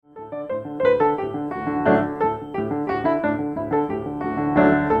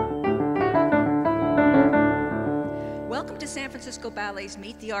Ballet's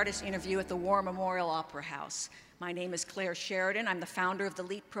Meet the Artist interview at the War Memorial Opera House. My name is Claire Sheridan. I'm the founder of the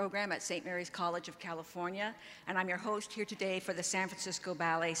LEAP program at St. Mary's College of California, and I'm your host here today for the San Francisco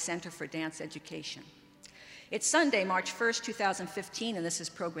Ballet Center for Dance Education. It's Sunday, March 1st, 2015, and this is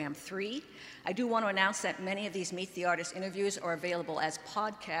Program 3. I do want to announce that many of these Meet the Artist interviews are available as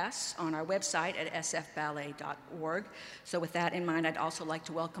podcasts on our website at sfballet.org. So with that in mind, I'd also like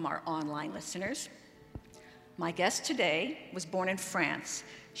to welcome our online listeners. My guest today was born in France.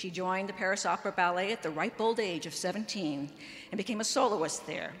 She joined the Paris Opera Ballet at the ripe old age of 17 and became a soloist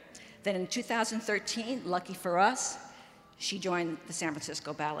there. Then in 2013, lucky for us, she joined the San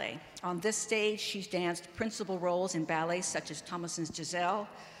Francisco Ballet. On this stage, she's danced principal roles in ballets such as Thomason's Giselle,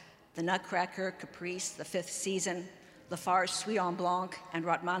 The Nutcracker, Caprice, The Fifth Season, Lafarge's Suite en Blanc, and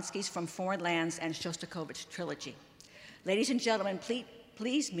Rotmansky's From Foreign Lands and Shostakovich's Trilogy. Ladies and gentlemen, please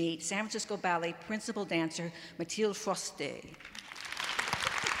meet San Francisco Ballet principal dancer Mathilde Froustey.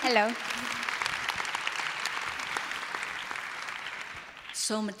 Hello.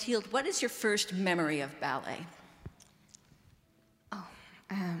 So Mathilde, what is your first memory of ballet?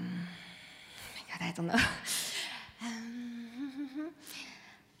 My God, I don't know.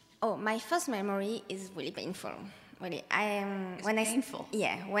 My first memory is really painful. Really, painful?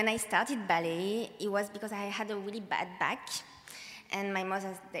 When I started ballet, it was because I had a really bad back, and my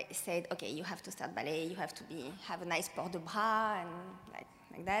mother said, "Okay, you have to start ballet. You have to have a nice port de bras and like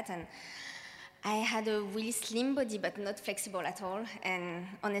that." And I had a really slim body, but not flexible at all. And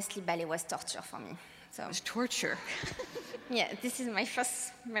honestly, ballet was torture for me. So it was torture. Yeah, this is my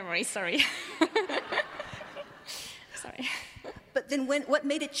first memory, sorry. Sorry. But then what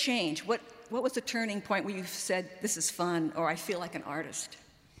made it change? What was the turning point where you said, this is fun, or I feel like an artist?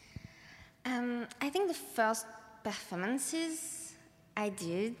 I think the first performances I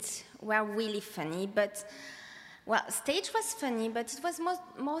did were really funny, but, stage was funny, but it was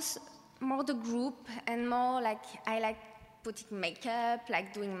more the group and more like I like putting makeup,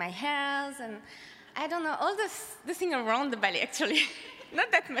 like doing my hairs, and I don't know, all the thing around the ballet, actually.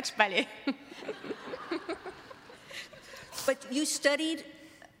 Not that much ballet. But you studied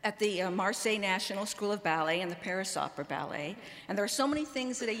at the Marseille National School of Ballet and the Paris Opera Ballet, and there are so many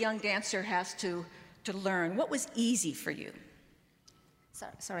things that a young dancer has to learn. What was easy for you?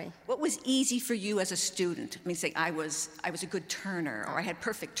 Sorry. What was easy for you as a student? I mean, say I was a good turner, or I had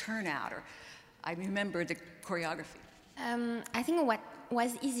perfect turnout, or I remember the choreography. I think what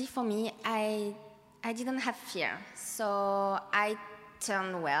was easy for me, I didn't have fear, so I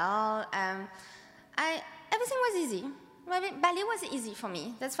turned well. Everything was easy. Ballet was easy for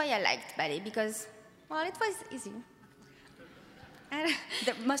me. That's why I liked ballet, because, it was easy.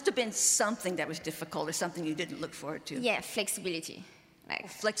 There must have been something that was difficult, or something you didn't look forward to. Yeah, flexibility.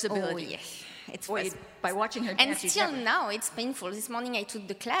 Flexibility. Oh, yes. It Boy, was. by watching her dance, and still now, it's painful. This morning I took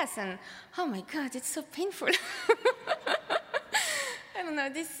the class, and oh my God, it's so painful. I don't know,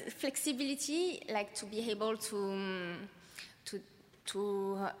 this flexibility, like to be able to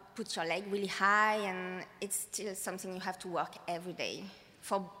put your leg really high, and it's still something you have to work every day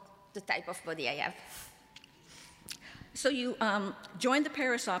for the type of body I have. So you joined the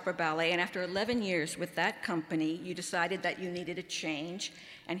Paris Opera Ballet, and after 11 years with that company, you decided that you needed a change,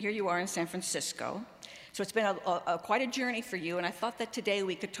 and here you are in San Francisco. So it's been quite a journey for you, and I thought that today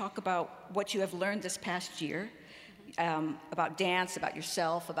we could talk about what you have learned this past year, about dance, about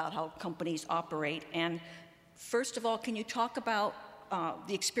yourself, about how companies operate. And first of all, can you talk about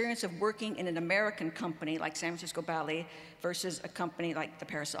the experience of working in an American company like San Francisco Ballet versus a company like the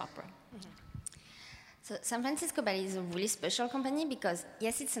Paris Opera? Mm-hmm. So San Francisco Ballet is a really special company because,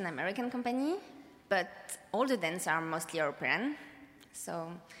 yes, it's an American company, but all the dancers are mostly European,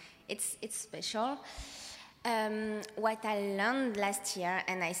 so it's special. What I learned last year,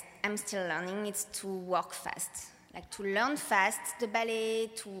 and I'm still learning, is to work fast, like to learn fast the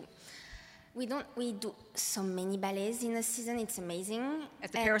ballet. We do so many ballets in a season. It's amazing.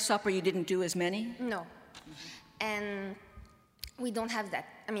 At the Paris Opera, you didn't do as many? No, mm-hmm. And we don't have that.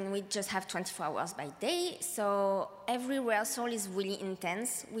 I mean, we just have 24 hours by day, so every rehearsal is really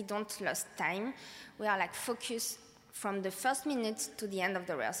intense. We don't lose time. We are like focused from the first minute to the end of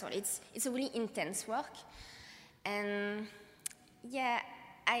the rehearsal. It's a really intense work. And yeah,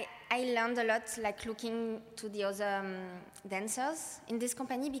 I learned a lot, like looking to the other dancers in this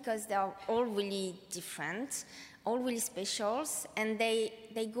company, because they are all really different, all really special, and they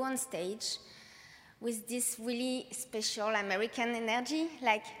go on stage with this really special American energy,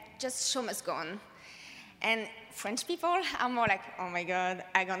 like just show must go on. And French people are more like, oh my God,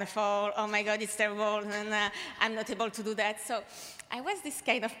 I'm gonna fall, oh my God, it's terrible, and I'm not able to do that. So I was this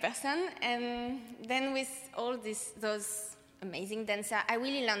kind of person, and then with all those amazing dancer. I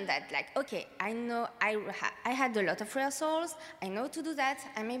really learned that, like, okay, I know I had a lot of rehearsals. I know to do that.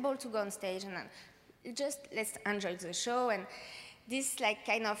 I'm able to go on stage and just let's enjoy the show. And this like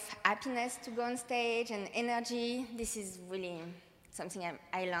kind of happiness to go on stage and energy, this is really something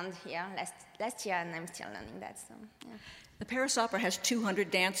I learned here last year, and I'm still learning that. So, yeah. The Paris Opera has 200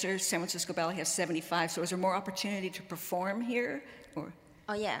 dancers. San Francisco Ballet has 75. So is there more opportunity to perform here? Or?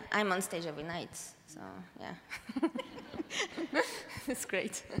 Oh, yeah. I'm on stage every night. So, yeah. It's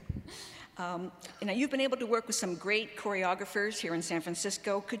great. Now, you've been able to work with some great choreographers here in San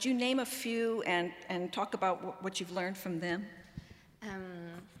Francisco. Could you name a few and talk about what you've learned from them?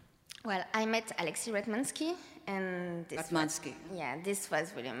 Well, I met Alexei Ratmansky, and this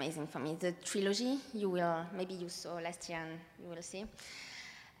was really amazing for me. The trilogy, maybe you saw last year, and you will see.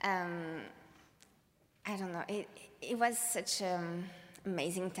 I don't know. It was such an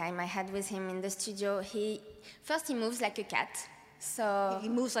amazing time I had with him in the studio. He moves like a cat. So he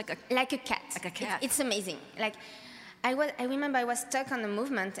moves like a cat. Like a cat. It's amazing. Like I remember I was stuck on the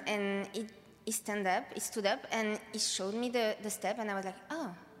movement, and he stood up, and he showed me the step, and I was like, oh,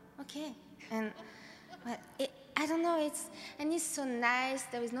 okay. And I don't know. He's so nice.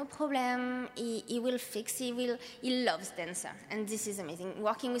 There is no problem. He will fix. He loves dancer, and this is amazing.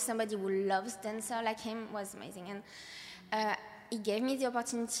 Working with somebody who loves dancer like him was amazing. And he gave me the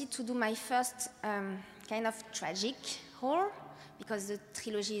opportunity to do my first kind of tragic role, because the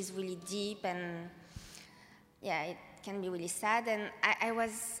trilogy is really deep, and yeah, it can be really sad. And I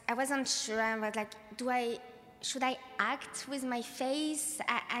wasn't sure. I was like, should I act with my face?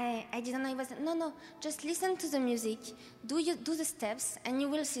 I didn't know. It was no. Just listen to the music. Do the steps, and you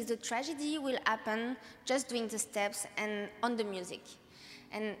will see the tragedy will happen just doing the steps and on the music.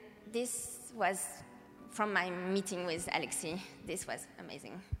 And this was from my meeting with Alexei. This was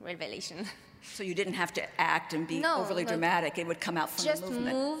amazing revelation. So you didn't have to act and be overly dramatic. It would come out from the movement.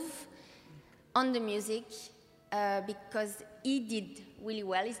 Just move on the music, because he did really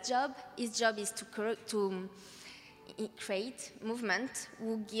well his job. His job is to create movement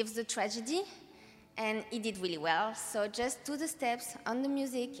who gives the tragedy, and he did really well. So just do the steps on the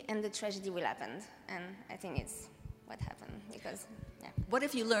music, and the tragedy will happen. And I think it's what happened, because, yeah. What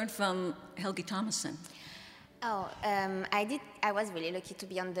have you learned from Helgi Thomasson? I was really lucky to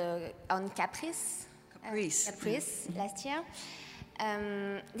be on Caprice last year.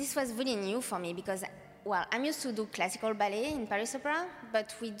 This was really new for me because, well, I'm used to do classical ballet in Paris Opera,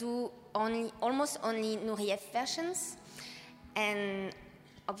 but we do almost only Nureyev versions, and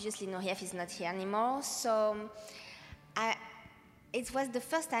obviously Nureyev is not here anymore. So it was the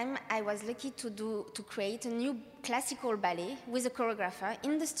first time I was lucky to create a new classical ballet with a choreographer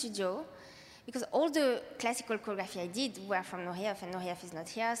in the studio, because all the classical choreography I did were from Nureyev, and Nureyev is not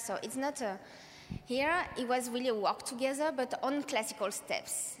here, so it's not here. It was really a work together, but on classical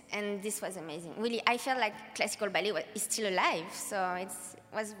steps, and this was amazing. Really, I felt like classical ballet is still alive, so it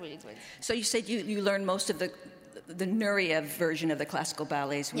was really good. So you said you learned most of the Nureyev version of the classical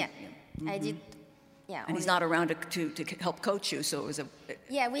ballets. Yeah, I did. Yeah, and he's not around to help coach you, so it was a...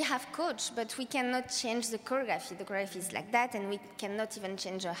 Yeah, we have coach, but we cannot change the choreography. The choreography is like that, and we cannot even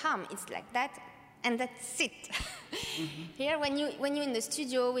change the arm. It's like that, and that's it. Mm-hmm. Here, when you're in the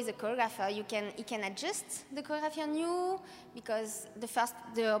studio with a choreographer, he can adjust the choreography on you, because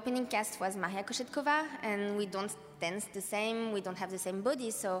the opening cast was Maria Koshetkova, and we don't dance the same, we don't have the same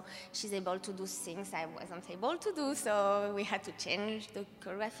body, so she's able to do things I wasn't able to do, so we had to change the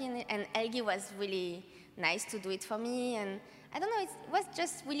choreography, and Helgi was really nice to do it for me, and I don't know, it was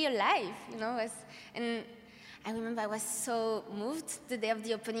just really alive, and I remember I was so moved the day of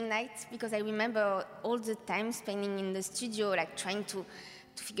the opening night, because I remember all the time spending in the studio, like trying to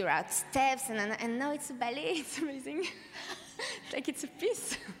figure out steps, and now it's a ballet. It's amazing. Like it's a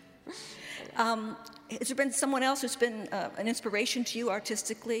piece. Has there been someone else who's been an inspiration to you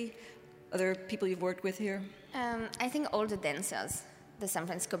artistically? Other people you've worked with here? I think all the dancers, the San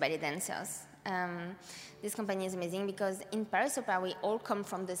Francisco Ballet dancers. This company is amazing because in Paris Opera we all come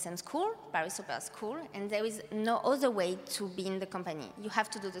from the same school, Paris Opera School, and there is no other way to be in the company. You have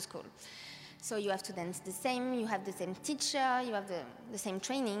to do the school. So you have to dance the same, you have the same teacher, you have the same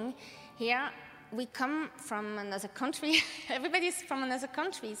training. Here we come from another country. Everybody's from another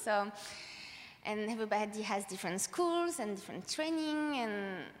country, and everybody has different schools and different training,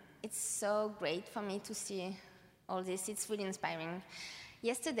 and it's so great for me to see all this. It's really inspiring.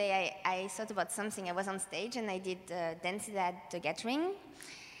 Yesterday, I thought about something. I was on stage, and I did Dancing at the Gathering,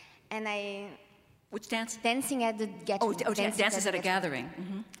 and Which dance? Dancing at the Gathering. Dances at a Gathering.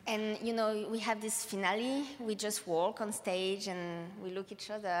 Mm-hmm. And, we have this finale. We just walk on stage, and we look at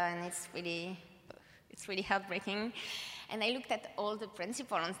each other, and it's really heartbreaking. And I looked at all the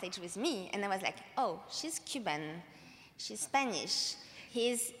principals on stage with me, and I was like, oh, she's Cuban, she's Spanish,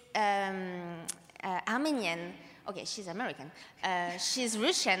 he's Armenian, okay, she's American, she's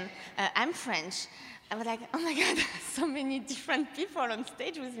Russian, I'm French. I was like, oh my God, so many different people on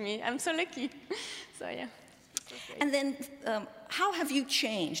stage with me. I'm so lucky. So yeah. And then, how have you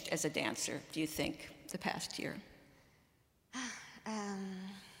changed as a dancer, do you think, the past year?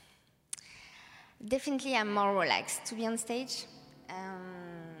 Definitely, I'm more relaxed to be on stage. I'm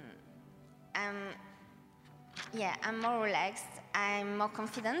more relaxed. I'm more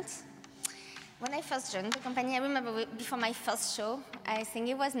confident. When I first joined the company, I remember before my first show, I think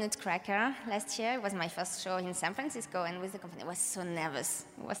it was Nutcracker last year. It was my first show in San Francisco, and with the company, I was so nervous.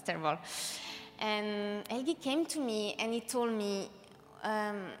 It was terrible. And Helgi came to me, and he told me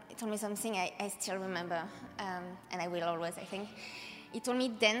something I still remember, and I will always, I think. He told me,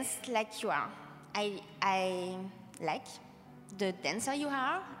 dance like you are. I like the dancer you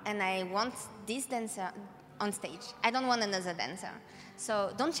are, and I want this dancer on stage. I don't want another dancer.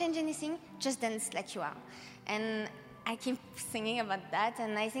 So don't change anything, just dance like you are. And I keep thinking about that,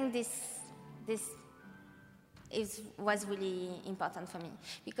 and I think this was really important for me.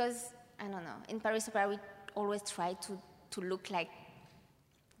 Because, I don't know, in Paris Opera we always try to look like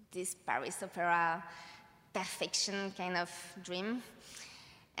this Paris Opera perfection kind of dream.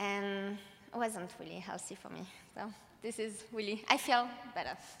 And it wasn't really healthy for me. So this is really, I feel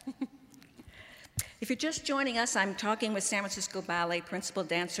better. If you're just joining us, I'm talking with San Francisco Ballet principal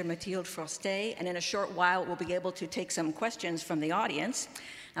dancer Mathilde Froustey, and in a short while we'll be able to take some questions from the audience.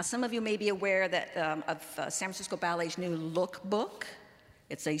 Now, some of you may be aware that of San Francisco Ballet's new lookbook.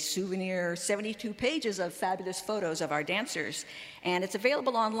 It's a souvenir, 72 pages of fabulous photos of our dancers, and it's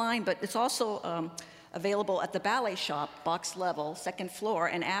available online, but it's also available at the ballet shop, box level, second floor,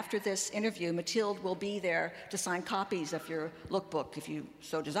 and after this interview, Mathilde will be there to sign copies of your lookbook if you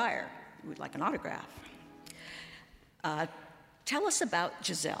so desire. You would like an autograph. Tell us about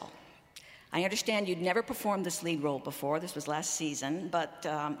Giselle. I understand you'd never performed this lead role before. This was last season, but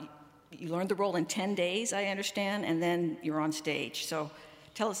you learned the role in 10 days, I understand, and then you're on stage. So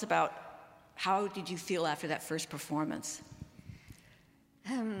tell us about how did you feel after that first performance?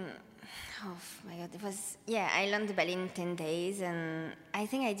 Oh my God, it was, I learned the ballet in 10 days, and I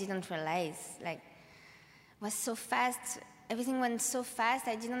think I didn't realize, it was so fast. Everything went so fast,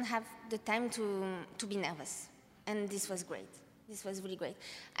 I didn't have the time to be nervous. And this was great. This was really great.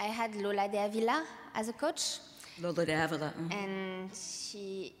 I had Lola de Avila as a coach. Lola de Avila. Mm-hmm. And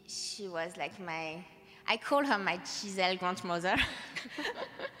she was like I call her my Giselle grandmother.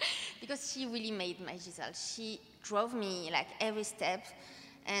 Because she really made my Giselle. She drove me every step.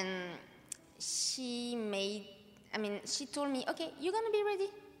 And she told me, okay, you're going to be ready.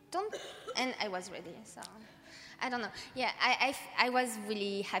 And I was ready, so... I don't know. Yeah, I was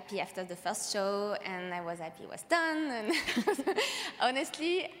really happy after the first show, and I was happy it was done. And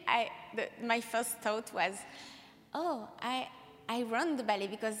honestly, my first thought was, I run the ballet,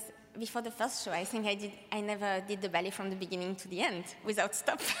 because before the first show, I think I never did the ballet from the beginning to the end without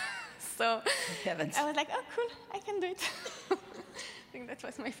stop. So Heavens. I was like, oh, cool, I can do it. I think that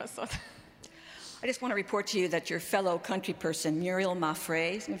was my first thought. I just want to report to you that your fellow country person, Muriel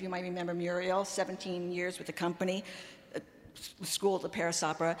Maffray, some of you might remember Muriel, 17 years with the company, school at the Paris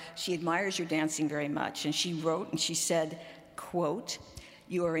Opera. She admires your dancing very much, and she wrote and she said, quote,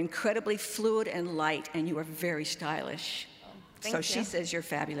 "You are incredibly fluid and light, and you are very stylish." Thank you. She says you're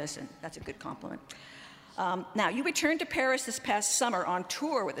fabulous, and that's a good compliment. Now, you returned to Paris this past summer on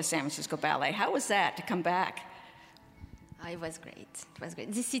tour with the San Francisco Ballet. How was that to come back? Oh, it was great. It was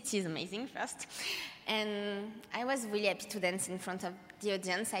great. The city is amazing, first. And I was really happy to dance in front of the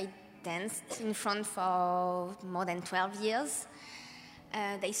audience. I danced in front for more than 12 years.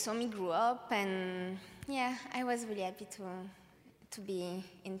 They saw me grow up, and I was really happy to be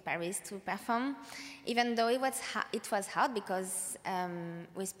in Paris to perform. Even though it was hard because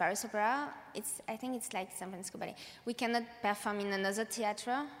with Paris Opera, I think it's like San Francisco Ballet. We cannot perform in another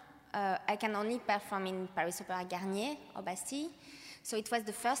theater. I can only perform in Paris Opera Garnier or Bastille. So it was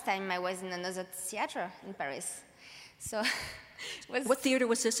the first time I was in another theater in Paris. So What theater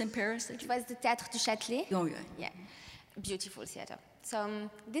was this in Paris? It was the Théâtre du Châtelet. Oh, yeah. Yeah, beautiful theater. So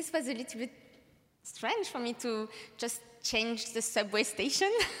this was a little bit strange for me to just change the subway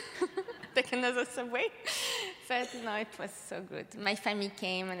station, take another subway. But no, it was so good. My family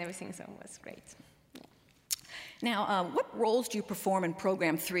came and everything, so it was great. Now, what roles do you perform in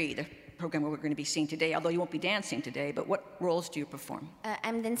Program 3, the program we're going to be seeing today, although you won't be dancing today, but what roles do you perform?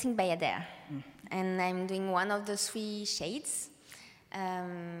 I'm dancing Bayadère, and I'm doing one of the 3 shades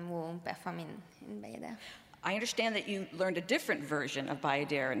who perform in Bayadère. I understand that you learned a different version of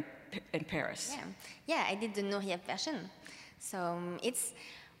Bayadère in Paris. Yeah, I did the Nourieff version. So it's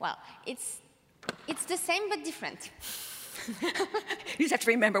the same but different. You just have to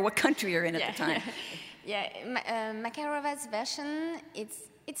remember what country you're in at the time. Makarova's version,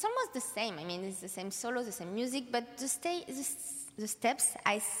 it's almost the same. I mean, it's the same solo, the same music, but the steps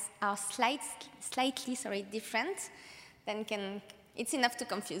are slightly different. Then it's enough to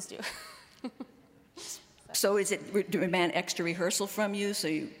confuse you. So do you demand extra rehearsal from you so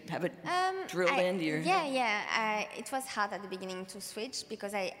you have it drilled into your head? Yeah. It was hard at the beginning to switch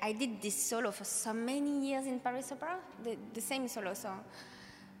because I did this solo for so many years in Paris Opera, the same solo. So,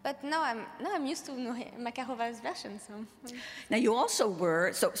 but now I'm used to Makarova's version. So. Now you also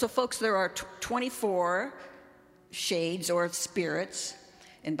were so folks. There are 24 shades or spirits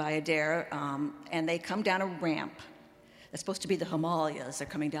in Bayadère, and they come down a ramp. That's supposed to be the Himalayas. They're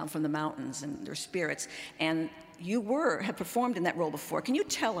coming down from the mountains, and they're spirits. And you have performed in that role before. Can you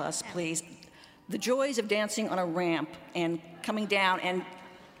tell us, please, the joys of dancing on a ramp and coming down? And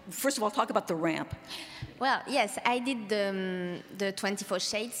first of all, talk about the ramp. Well, yes, I did the 24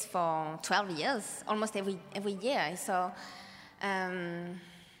 Shades for 12 years, almost every year. So,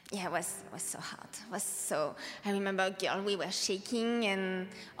 it was so hard. I remember a girl, we were shaking, and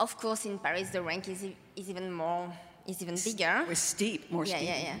of course in Paris the rank is even bigger. It was steep, more steep.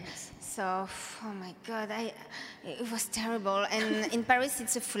 Yeah. So, oh my God, it was terrible. And in Paris,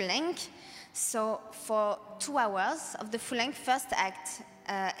 it's a full length. So for 2 hours of the full length, first act,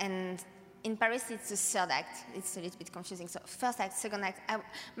 and in Paris, it's the third act. It's a little bit confusing. So first act, second act.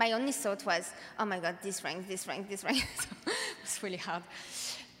 My only thought was, oh my God, this rank. So it was really hard.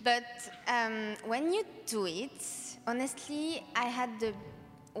 But when you do it, honestly, I had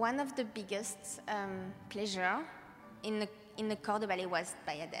one of the biggest pleasure in the corps de ballet was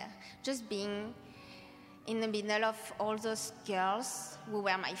Bayadère. Just being in the middle of all those girls who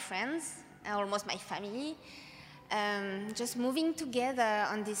were my friends, almost my family, just moving together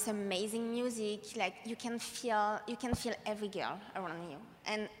on this amazing music. Like you can feel every girl around you,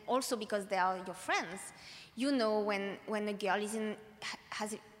 and also because they are your friends, you know when a girl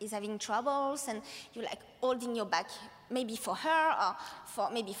is having troubles, and you're like holding your back. Maybe for her,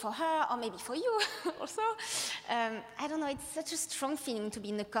 or maybe for you also. I don't know, it's such a strong feeling to be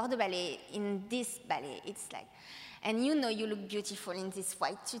in the corps de ballet, in this ballet. It's like, and you know you look beautiful in this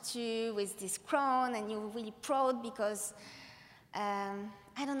white tutu with this crown, and you're really proud because, I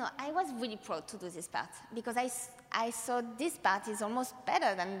don't know, I was really proud to do this part because I saw this part is almost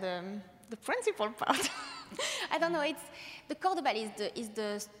better than the principal part. I don't know, the corps de ballet is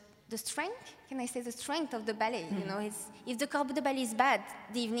the strength, can I say the strength of the ballet? You know, if the corps de ballet is bad,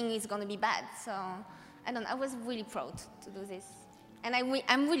 the evening is going to be bad. So, I was really proud to do this. And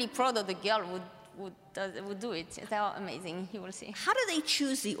I'm really proud of the girl who do it. They're amazing, you will see. How do they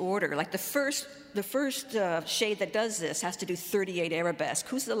choose the order? Like the first shade that does this has to do 38 arabesque.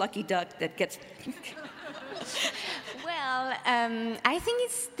 Who's the lucky duck that gets... Well, I think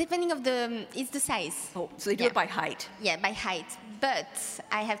it's depending of it's the size. Oh, so they do it by height. Yeah, by height. But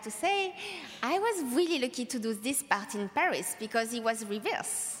I have to say, I was really lucky to do this part in Paris because it was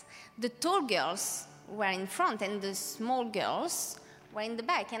reverse. The tall girls were in front and the small girls were in the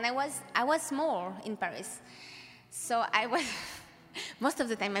back. And I was small in Paris. So I was, most of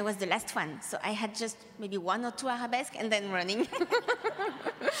the time I was the last one. So I had just maybe 1 or 2 arabesques and then running.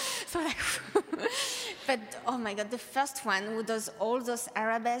 So like, but oh my God, the first one who does all those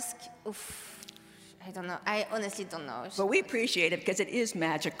arabesques, oof. I don't know. I honestly don't know. But we appreciate it because it is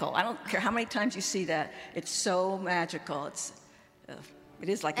magical. I don't care how many times you see that. It's so magical. It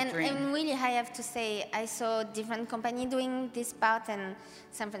is like a dream. And really, I have to say, I saw different company doing this part, and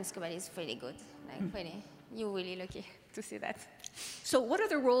San Francisco Ballet is really good. Like really, you're really lucky to see that. So what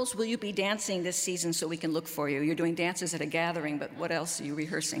other roles will you be dancing this season so we can look for you? You're doing dances at a gathering, but what else are you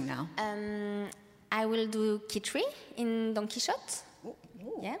rehearsing now? I will do Kitri in Don Quixote. Ooh.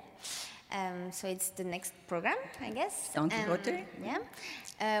 Yeah. So it's the next program, I guess. Don Quixote?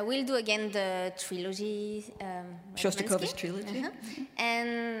 Yeah. We'll do again the trilogy. Shostakovich's trilogy. Uh-huh.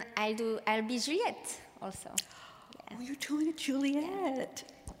 And I'll be Juliet also. Yeah. Oh, you're doing a Juliet.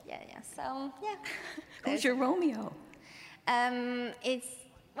 Yeah. So, yeah. Who's your Romeo?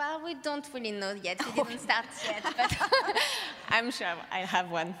 Well, we don't really know yet. We didn't start yet, but I'm sure I'll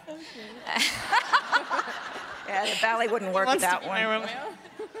have one. Okay. Yeah, the ballet wouldn't work without one. My Romeo.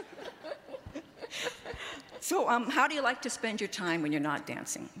 So, how do you like to spend your time when you're not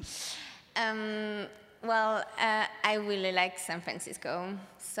dancing? Well, I really like San Francisco,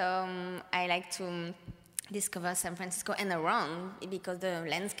 so I like to discover San Francisco and around, because the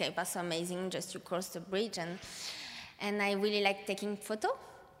landscape are so amazing, just you cross the bridge, and I really like taking photo.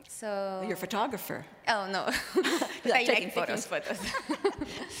 So you're a photographer. Oh no, You like I taking like photos. taking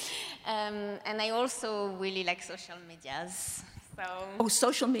photos. And I also really like social medias. So. Oh,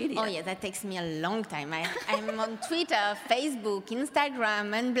 social media. Oh yeah, that takes me a long time. I'm on Twitter, Facebook,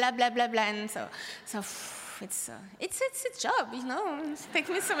 Instagram, and blah blah blah blah. And so it's a job, you know. It takes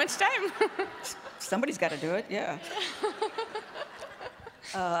me so much time. Somebody's got to do it, yeah.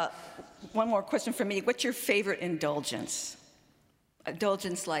 One more question for me. What's your favorite indulgence?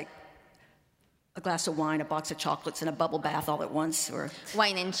 Indulgence like a glass of wine, a box of chocolates, and a bubble bath all at once, or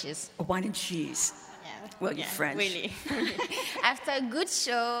wine and cheese. Or wine and cheese. Yeah. Well, you're French. Really. After a good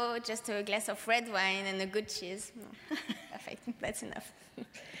show, just a glass of red wine and a good cheese. Perfect. That's enough.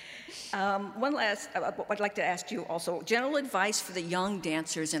 One last, I'd like to ask you also, general advice for the young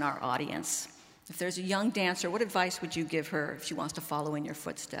dancers in our audience. If there's a young dancer, what advice would you give her if she wants to follow in your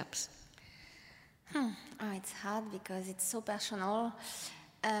footsteps? Oh, it's hard because it's so personal.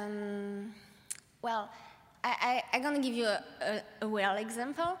 Well, I'm going to give you a real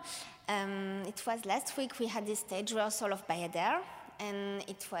example. It was last week we had this stage rehearsal of Bayadère, and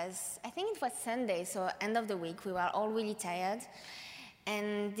I think it was Sunday, so end of the week, we were all really tired.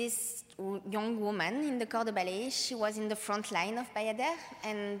 And this young woman in the corps de ballet, she was in the front line of Bayadère,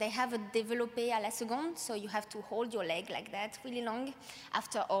 and they have a développé à la seconde, so you have to hold your leg like that really long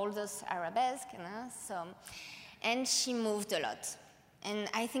after all those arabesques, you know, so. And she moved a lot, and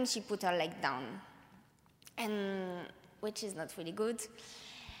I think she put her leg down, and which is not really good.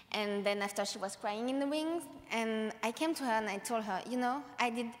 And then after she was crying in the wings, and I came to her and I told her, you know, I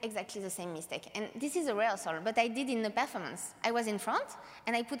did exactly the same mistake. And this is a rehearsal, but I did in the performance. I was in front,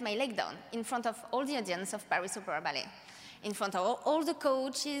 and I put my leg down in front of all the audience of Paris Opera Ballet, in front of all the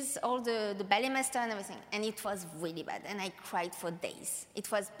coaches, all the ballet master and everything. And it was really bad, and I cried for days.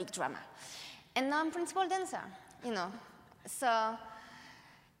 It was big drama. And now I'm principal dancer, you know. So,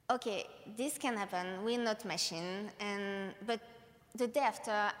 okay, this can happen. We're not machine, but the day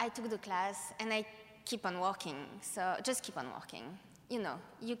after, I took the class, and I keep on working. So just keep on working. You know,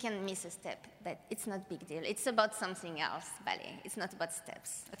 you can miss a step, but it's not a big deal. It's about something else, ballet. It's not about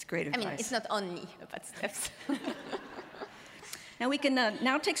steps. That's great advice. I mean, it's not only about steps. Now we can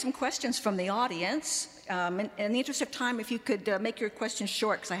now take some questions from the audience. In the interest of time, if you could make your questions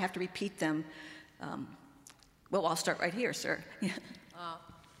short, because I have to repeat them. Well, I'll start right here, sir.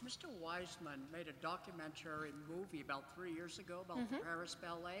 Mr. Wiseman made a documentary movie about 3 years ago about the Paris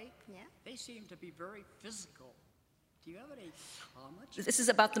Ballet. Yeah. They seem to be very physical. Do you have any comments? This is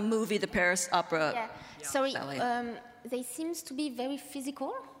about the movie, the Paris Opera Sorry, Ballet. they seems to be very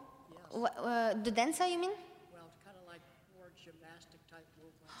physical. Yes. The dancer, you mean? Well, kind of like more gymnastic type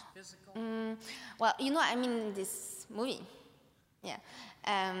movements, physical. Well, you know, I'm in this movie. Yeah.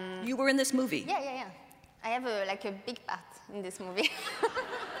 You were in this movie? Yeah. I have a big part in this movie.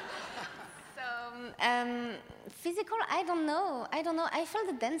 So, physical, I don't know. I feel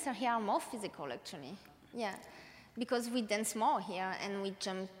the dancers here are more physical, actually. Yeah. Because we dance more here and we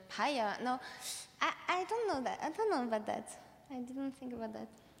jump higher. No, I don't know that. I don't know about that. I didn't think about that.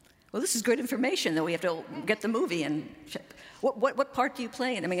 Well, this is great information, though. We have to get the movie and check. What part do you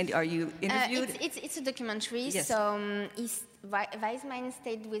play in? I mean, are you interviewed? It's a documentary. Yes. So Wiseman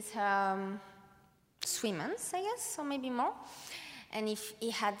stayed with her 3 months, I guess, or maybe more. And if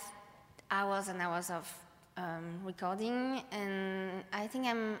he had hours and hours of recording, and I think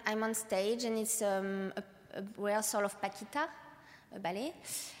I'm on stage, and it's a rehearsal of Paquita, a ballet,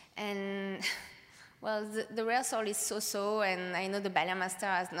 and well, the rehearsal is so, and I know the ballet master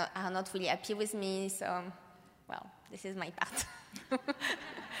are not really happy with me, so well, this is my part.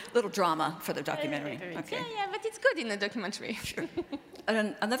 Little drama for the documentary. Okay. Yeah, but it's good in the documentary. Sure.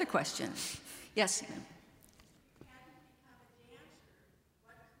 And another question. Yes.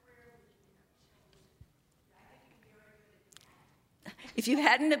 If you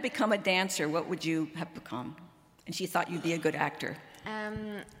hadn't have become a dancer, what would you have become? And she thought you'd be a good actor.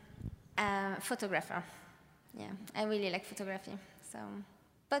 Photographer. Yeah, I really like photography. So,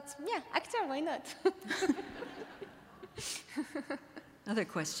 but yeah, actor, why not? Other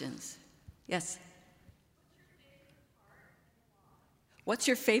questions? Yes. What's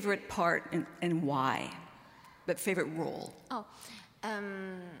your favorite part and why? But favorite role? Oh,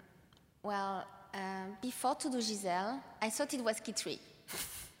 well, before to do Giselle, I thought it was Kitri.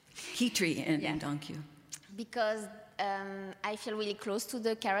 Kitri in Donkey. Because I feel really close to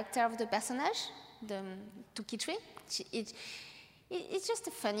the character of the personage, to Kitri. It's just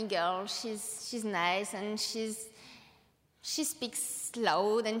a funny girl. She's nice, and she's she speaks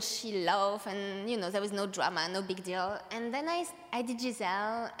loud and she laughs, and there was no drama, no big deal. And then I did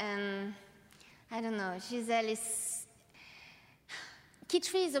Giselle, and I don't know, Giselle is...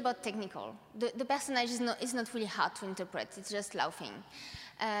 Kitri is about technical. The personage is not really hard to interpret, it's just laughing.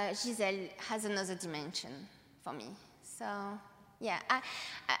 Giselle has another dimension for me. So, yeah,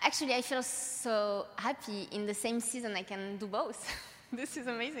 actually I feel so happy in the same season I can do both. This is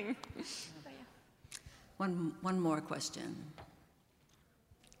amazing. One more question.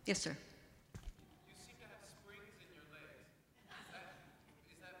 Yes, sir. You seem to have springs in your legs.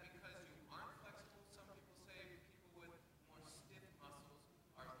 Is that because you aren't flexible? Some people say people with more stiff muscles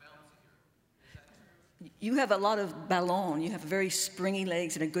are bouncier. Is that true? You have a lot of ballon. You have very springy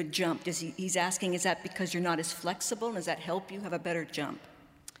legs and a good jump. He's asking, is that because you're not as flexible? Does that help you have a better jump?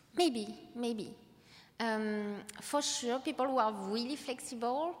 Maybe. For sure, people who are really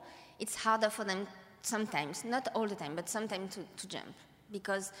flexible, it's harder for them sometimes, not all the time, but sometimes to jump,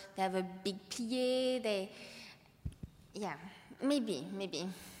 because they have a big plie,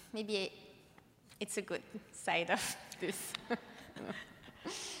 maybe it's a good side of this.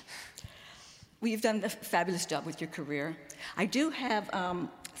 Well, you've done a fabulous job with your career. I do have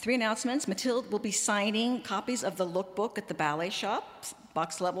 3 announcements. Mathilde will be signing copies of the lookbook at the ballet shop,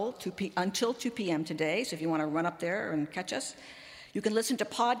 box level, until 2 p.m. today, so if you want to run up there and catch us. You can listen to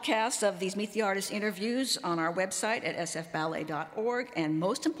podcasts of these Meet the Artist interviews on our website at sfballet.org. And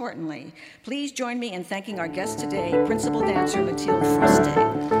most importantly, please join me in thanking our guest today, principal dancer Mathilde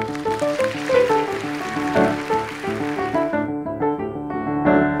Froustey.